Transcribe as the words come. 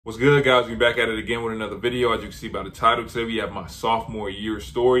What's good, guys? We're back at it again with another video. As you can see by the title, today we have my sophomore year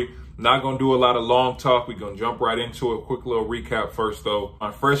story. Not going to do a lot of long talk. We're going to jump right into it. Quick little recap first, though.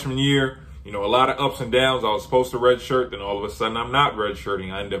 My freshman year, a lot of ups and downs. I was supposed to redshirt, then all of a sudden I'm not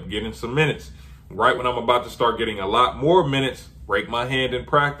redshirting. I end up getting some minutes. Right when I'm about to start getting a lot more minutes, break my hand in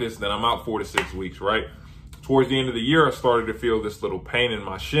practice, then I'm out 4 to 6 weeks, right? Towards the end of the year, I started to feel this little pain in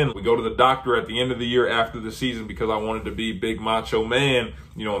my shin. We go to the doctor at the end of the year after the season because I wanted to be big macho man,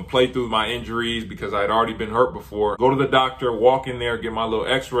 and play through my injuries because I had already been hurt before. Go to the doctor, walk in there, get my little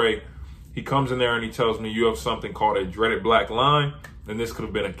x-ray. He comes in there and he tells me you have something called a dreaded black line, and this could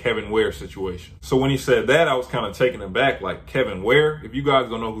have been a Kevin Ware situation. So when he said that, I was kind of taken aback, like Kevin Ware? If you guys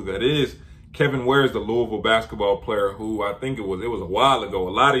don't know who that is, Kevin Ware is the Louisville basketball player who I think it was a while ago,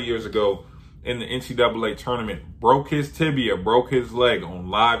 a lot of years ago, in the NCAA tournament, broke his tibia, broke his leg on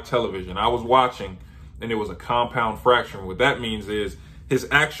live television. I was watching, and it was a compound fracture. And what that means is his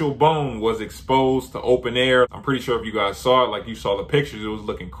actual bone was exposed to open air. I'm pretty sure if you guys saw it, like you saw the pictures, it was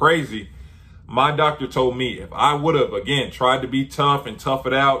looking crazy. My doctor told me if I would have, again, tried to be tough and tough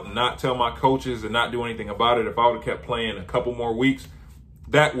it out and not tell my coaches and not do anything about it, if I would have kept playing a couple more weeks,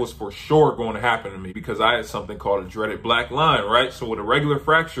 that was for sure going to happen to me because I had something called a dreaded black line, right? So with a regular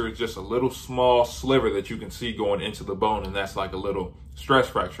fracture, it's just a little small sliver that you can see going into the bone, and that's like a little stress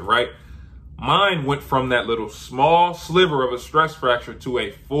fracture, right? Mine went from that little small sliver of a stress fracture to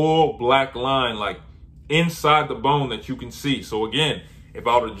a full black line, like inside the bone that you can see. So again, if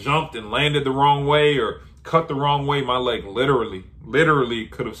I would have jumped and landed the wrong way or cut the wrong way, my leg literally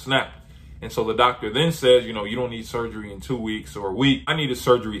could have snapped. And so the doctor then says, you don't need surgery in 2 weeks or a week. I needed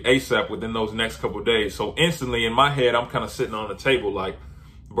surgery ASAP within those next couple of days. So instantly in my head, I'm kind of sitting on the table like,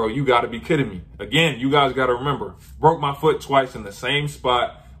 bro, you got to be kidding me. Again, you guys got to remember, broke my foot twice in the same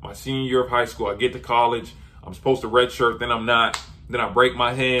spot. My senior year of high school, I get to college. I'm supposed to redshirt, then I'm not. Then I break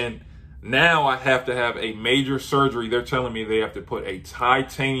my hand. Now I have to have a major surgery. They're telling me they have to put a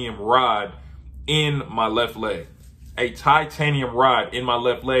titanium rod in my left leg. A titanium rod in my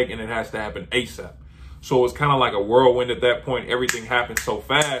left leg, and it has to happen ASAP. So it's kind of like a whirlwind at that point. Everything happened so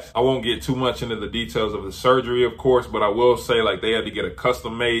fast. I won't get too much into the details of the surgery, of course, but I will say like they had to get a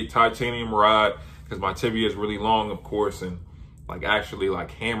custom made titanium rod because my tibia is really long, of course, and actually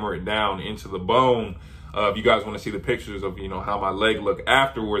hammer it down into the bone. If you guys want to see the pictures of, how my leg looked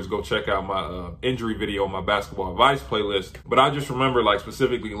afterwards, go check out my injury video on my basketball advice playlist. But I just remember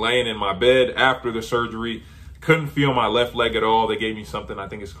specifically laying in my bed after the surgery. Couldn't feel my left leg at all. They gave me something, I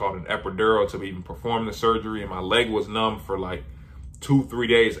think it's called an epidural, to even perform the surgery. And my leg was numb for 2-3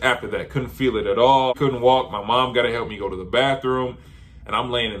 days after that. Couldn't feel it at all. Couldn't walk. My mom got to help me go to the bathroom. And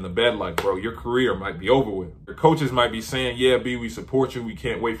I'm laying in the bed like, bro, your career might be over with. Your coaches might be saying, yeah, B, we support you. We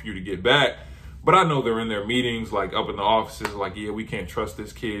can't wait for you to get back. But I know they're in their meetings, up in the offices, yeah, we can't trust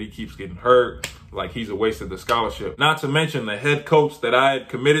this kid. He keeps getting hurt. He's a waste of the scholarship. Not to mention the head coach that I had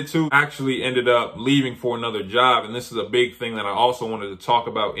committed to actually ended up leaving for another job. And this is a big thing that I also wanted to talk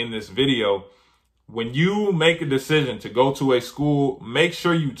about in this video. When you make a decision to go to a school, make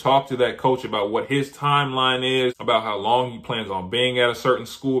sure you talk to that coach about what his timeline is, about how long he plans on being at a certain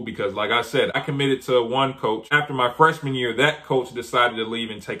school. Because like I said, I committed to one coach. After my freshman year, that coach decided to leave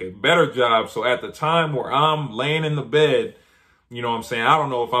and take a better job. So at the time where I'm laying in the bed, I don't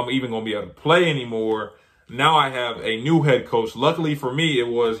know if I'm even going to be able to play anymore. Now I have a new head coach. Luckily for me, it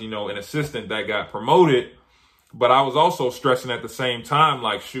was, an assistant that got promoted. But I was also stressing at the same time, am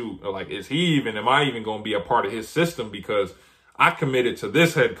I even going to be a part of his system? Because I committed to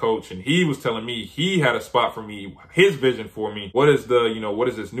this head coach and he was telling me he had a spot for me, his vision for me. What is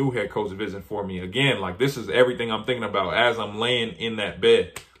this new head coach vision for me? Again, this is everything I'm thinking about as I'm laying in that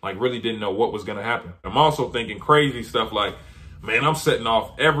bed. Really didn't know what was going to happen. I'm also thinking crazy stuff man, I'm setting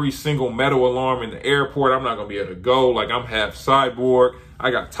off every single metal alarm in the airport. I'm not going to be able to go. I'm half cyborg.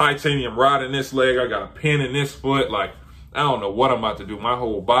 I got titanium rod in this leg. I got a pin in this foot. I don't know what I'm about to do. My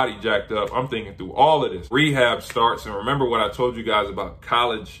whole body jacked up. I'm thinking through all of this. Rehab starts. And remember what I told you guys about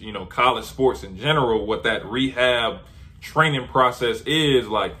college, college sports in general, what that rehab training process is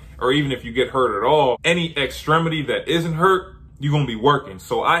or even if you get hurt at all, any extremity that isn't hurt, you're going to be working.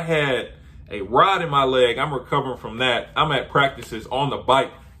 So I had a rod in my leg. I'm recovering from that. I'm at practices on the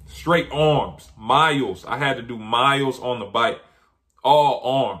bike, straight arms, miles. I had to do miles on the bike, all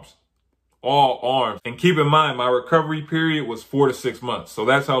arms. And keep in mind, my recovery period was 4 to 6 months. So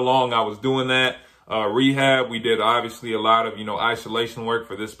that's how long I was doing that. Rehab, we did obviously a lot of, isolation work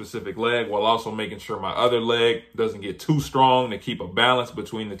for this specific leg while also making sure my other leg doesn't get too strong to keep a balance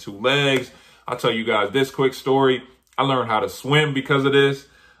between the two legs. I'll tell you guys this quick story. I learned how to swim because of this.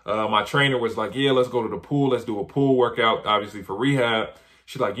 My trainer was like, yeah, let's go to the pool. Let's do a pool workout, obviously for rehab.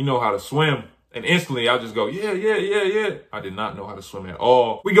 She's like, you know how to swim? And instantly I just go, yeah. I did not know how to swim at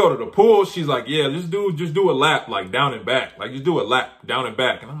all. We go to the pool. She's like, yeah, just do a lap, like down and back. Like just do a lap down and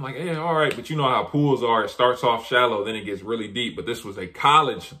back. And I'm like, yeah, all right. But you know how pools are. It starts off shallow, then it gets really deep. But this was a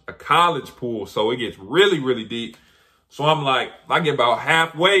college pool. So it gets really, really deep. So I'm like, I get about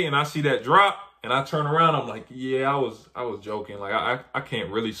halfway and I see that drop and I turn around. I'm like, yeah, I was joking. Like I can't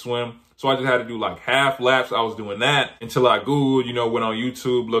really swim. So I just had to do like half laps. I was doing that until I Googled, went on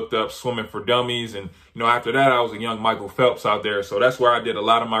YouTube, looked up swimming for dummies. And, after that, I was a young Michael Phelps out there. So that's where I did a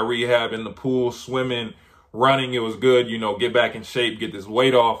lot of my rehab in the pool, swimming, running. It was good, get back in shape, get this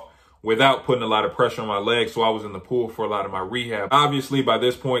weight off without putting a lot of pressure on my legs. So I was in the pool for a lot of my rehab. Obviously, by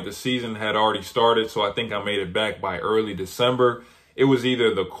this point, the season had already started. So I think I made it back by early December. It was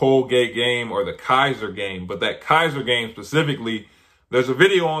either the Colgate game or the Kaiser game. But that Kaiser game specifically, there's a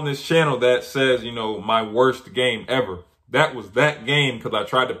video on this channel that says, my worst game ever. That was that game because I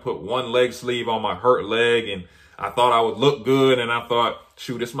tried to put one leg sleeve on my hurt leg and I thought I would look good. And I thought,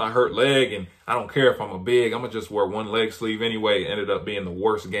 shoot, it's my hurt leg. And I don't care if I'm a big, I'm going to just wear one leg sleeve anyway. It ended up being the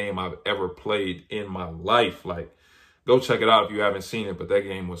worst game I've ever played in my life. Like, go check it out if you haven't seen it. But that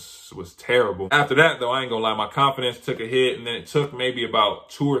game was terrible. After that, though, I ain't going to lie, my confidence took a hit. And then it took maybe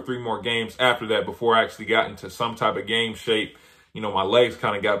about 2 or 3 more games after that before I actually got into some type of game shape. My legs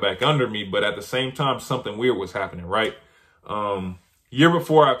kind of got back under me, but at the same time, something weird was happening, right? Year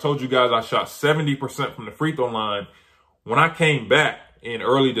before, I told you guys I shot 70% from the free throw line. When I came back in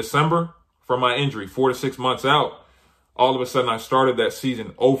early December from my injury, 4 to 6 months out, all of a sudden I started that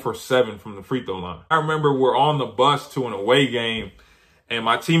season 0 for 7 from the free throw line. I remember we're on the bus to an away game, and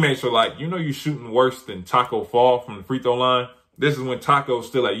my teammates are like, you're shooting worse than Taco Fall from the free throw line. This is when Taco's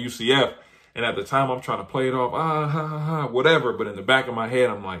still at UCF. And at the time, I'm trying to play it off, whatever. But in the back of my head,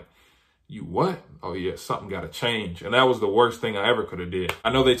 I'm like, you what? Oh, yeah, something got to change. And that was the worst thing I ever could have did. I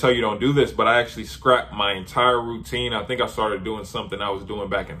know they tell you don't do this, but I actually scrapped my entire routine. I think I started doing something I was doing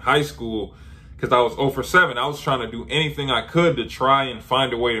back in high school because I was 0 for 7. I was trying to do anything I could to try and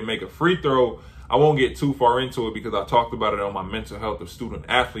find a way to make a free throw. I won't get too far into it because I talked about it on my mental health of student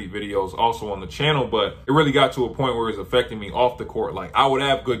athlete videos also on the channel, but it really got to a point where it's affecting me off the court. Like I would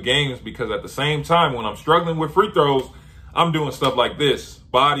have good games because at the same time, when I'm struggling with free throws, I'm doing stuff like this,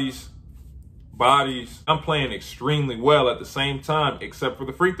 bodies. I'm playing extremely well at the same time, except for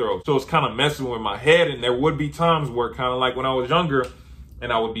the free throws. So it's kind of messing with my head. And there would be times where kind of like when I was younger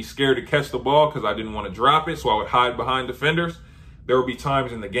and I would be scared to catch the ball because I didn't want to drop it. So I would hide behind defenders. There would be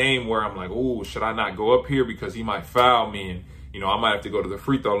times in the game where I'm like, oh, should I not go up here because he might foul me? And, I might have to go to the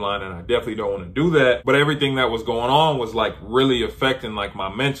free throw line and I definitely don't want to do that. But everything that was going on was like really affecting like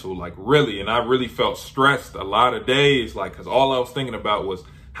my mental, like really. And I really felt stressed a lot of days, like, because all I was thinking about was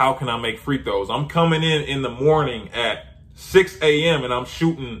how can I make free throws? I'm coming in the morning at 6 a.m. and I'm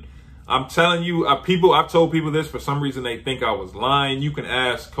shooting. I'm telling you, I've told people this, for some reason they think I was lying. You can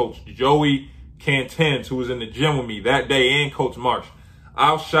ask Coach Joey Cantens, who was in the gym with me that day, and Coach Marsh.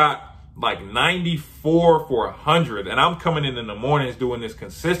 I shot like 94 for 100, and I'm coming in the mornings doing this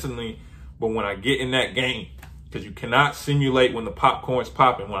consistently. But when I get in that game, because you cannot simulate when the popcorn's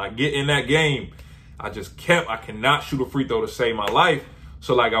popping, when I get in that game, I cannot shoot a free throw to save my life.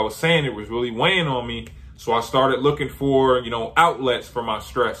 So like I was saying, it was really weighing on me. So I started looking for, outlets for my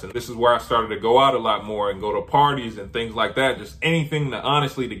stress. And this is where I started to go out a lot more and go to parties and things like that. Just anything to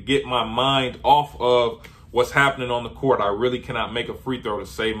honestly to get my mind off of what's happening on the court. I really cannot make a free throw to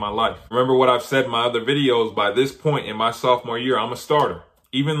save my life. Remember what I've said in my other videos, by this point in my sophomore year, I'm a starter.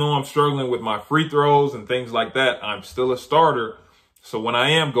 Even though I'm struggling with my free throws and things like that, I'm still a starter. So when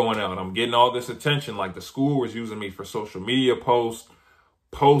I am going out, I'm getting all this attention. Like the school was using me for social media posts,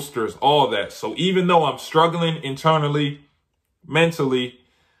 posters, all that. So even though I'm struggling internally, mentally,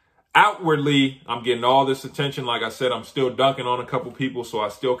 outwardly, I'm getting all this attention. Like I said, I'm still dunking on a couple people, so I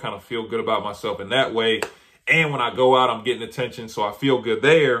still kind of feel good about myself in that way. And when I go out, I'm getting attention, so I feel good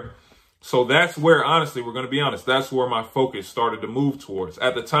there. So that's where, honestly, we're going to be honest, that's where my focus started to move towards.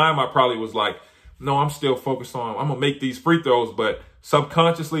 At the time, I probably was like, no, I'm still focused on, I'm going to make these free throws. But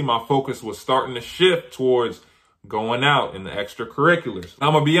subconsciously, my focus was starting to shift towards going out in the extracurriculars.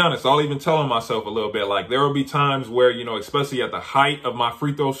 I'm going to be honest, I'll even tell myself a little bit, like there will be times where, especially at the height of my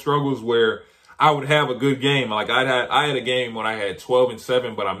free throw struggles, where I would have a good game. Like I had a game when I had 12 and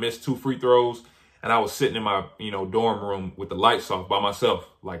 7, but I missed 2 free throws. And I was sitting in my, dorm room with the lights off by myself,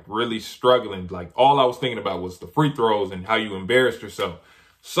 like really struggling. Like all I was thinking about was the free throws and how you embarrassed yourself.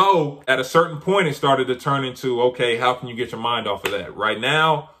 So at a certain point, it started to turn into, okay, how can you get your mind off of that? Right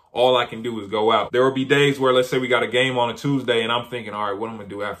now, all I can do is go out. There will be days where, let's say we got a game on a Tuesday and I'm thinking, all right, what am I going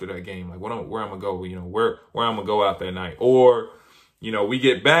to do after that game? Like where I'm going to go, where I'm going to go out that night? Or You know, we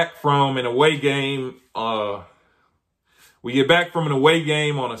get back from an away game. We get back from an away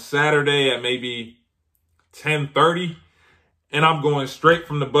game on a Saturday at maybe 10:30. And I'm going straight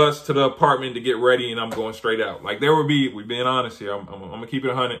from the bus to the apartment to get ready, and I'm going straight out. Like, we're being honest here. I'm gonna keep it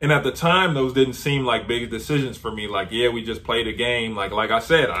 100. And at the time, those didn't seem like big decisions for me. Like, yeah, we just played a game. Like I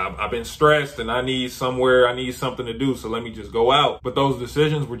said, I've been stressed and I need something to do. So let me just go out. But those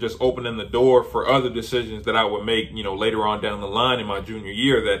decisions were just opening the door for other decisions that I would make, you know, later on down the line in my junior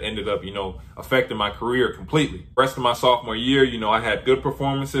year that ended up, you know, affecting my career completely. The rest of my sophomore year, you know, I had good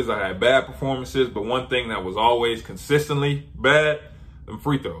performances. I had bad performances. But one thing that was always consistently bad, them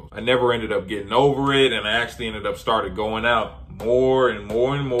free throws. I never ended up getting over it, and I actually ended up started going out more and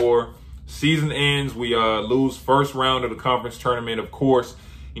more and more. Season ends, we lose first round of the conference tournament. Of course,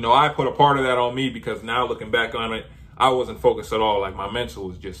 you know, I put a part of that on me because now looking back on it, I wasn't focused at all. Like, my mental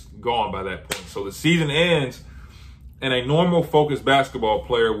was just gone by that point. So the season ends, and a normal focused basketball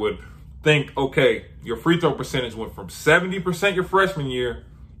player would think, okay, your free throw percentage went from 70% your freshman year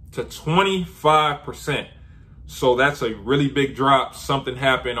to 25%. So that's a really big drop. Something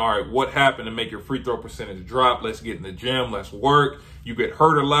happened. All right, what happened to make your free throw percentage drop? Let's get in the gym. Let's work. You get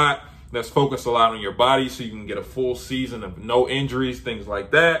hurt a lot. Let's focus a lot on your body so you can get a full season of no injuries, things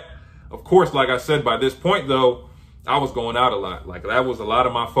like that. Of course, like I said, by this point, though, I was going out a lot. Like, that was a lot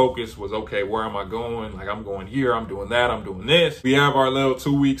of my focus was, okay, where am I going? Like, I'm going here. I'm doing that. I'm doing this. We have our little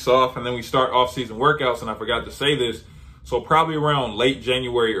 2 weeks off, and then we start off-season workouts, and I forgot to say this. So probably around late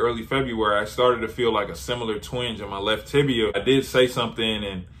January, early February, I started to feel like a similar twinge in my left tibia. I did say something,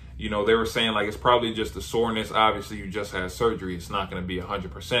 and, you know, they were saying, like, it's probably just the soreness. Obviously, you just had surgery. It's not going to be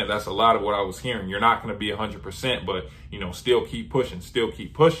 100%. That's a lot of what I was hearing. You're not going to be 100%, but, you know, still keep pushing, still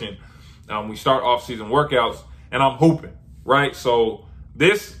keep pushing. We start off-season workouts, and I'm hooping, right? So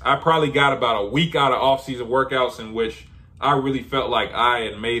this, I probably got about a week out of off-season workouts in which I really felt like I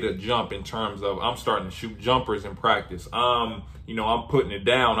had made a jump in terms of I'm starting to shoot jumpers in practice. You know, I'm putting it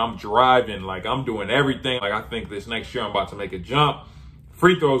down. I'm driving. Like, I'm doing everything. Like, I think this next year I'm about to make a jump.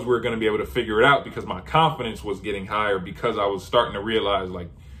 Free throws, we're going to be able to figure it out because my confidence was getting higher because I was starting to realize, like,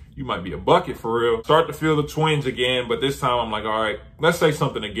 you might be a bucket for real. Start to feel the twinge again, but this time I'm like, all right, let's say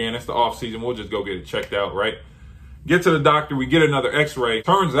something again. It's the off season. We'll just go get it checked out, right? Get to the doctor. We get another x-ray.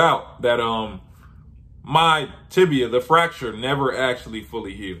 Turns out that my tibia, the fracture, never actually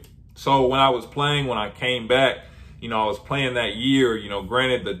fully healed. So when I was playing, when I came back, you know, I was playing that year, you know,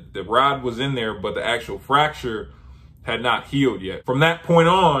 granted the rod was in there, but the actual fracture had not healed yet. From that point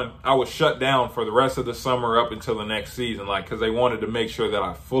on, I was shut down for the rest of the summer up until the next season, like, because they wanted to make sure that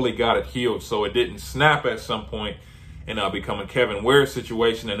I fully got it healed so it didn't snap at some point and become a Kevin Ware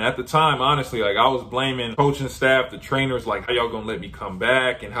situation. And at the time, honestly, like, I was blaming coaching staff, the trainers, like, how y'all gonna let me come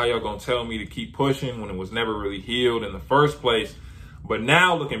back and how y'all gonna tell me to keep pushing when it was never really healed in the first place. But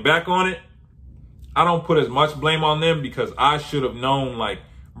now looking back on it, I don't put as much blame on them because I should have known, like,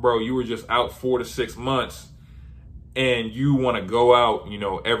 bro, you were just out 4 to 6 months and you want to go out, you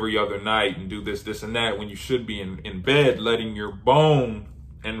know, every other night and do this and that when you should be in bed letting your bone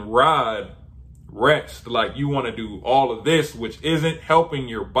and rod rest. Like, you want to do all of this, which isn't helping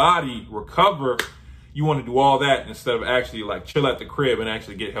your body recover. You want to do all that instead of actually, like, chill at the crib and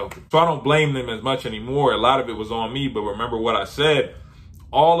actually get healthy. So I don't blame them as much anymore. A lot of it was on me, but remember what I said.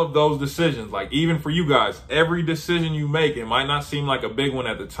 All of those decisions, like, even for you guys, every decision you make, it might not seem like a big one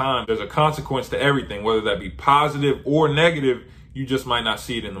at the time. There's a consequence to everything, whether that be positive or negative. You just might not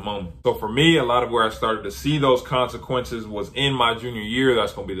see it in the moment. So for me, a lot of where I started to see those consequences was in my junior year.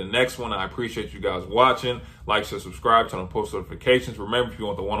 That's going to be the next one. I appreciate you guys watching. Like, share, subscribe, turn on post notifications. Remember, if you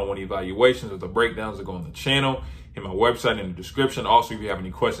want the one-on-one evaluations or the breakdowns that go on the channel, hit my website in the description. Also, if you have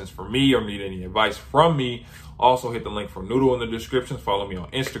any questions for me or need any advice from me, also hit the link for Noodle in the description. Follow me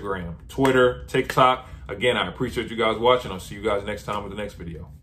on Instagram, Twitter, TikTok. Again, I appreciate you guys watching. I'll see you guys next time with the next video.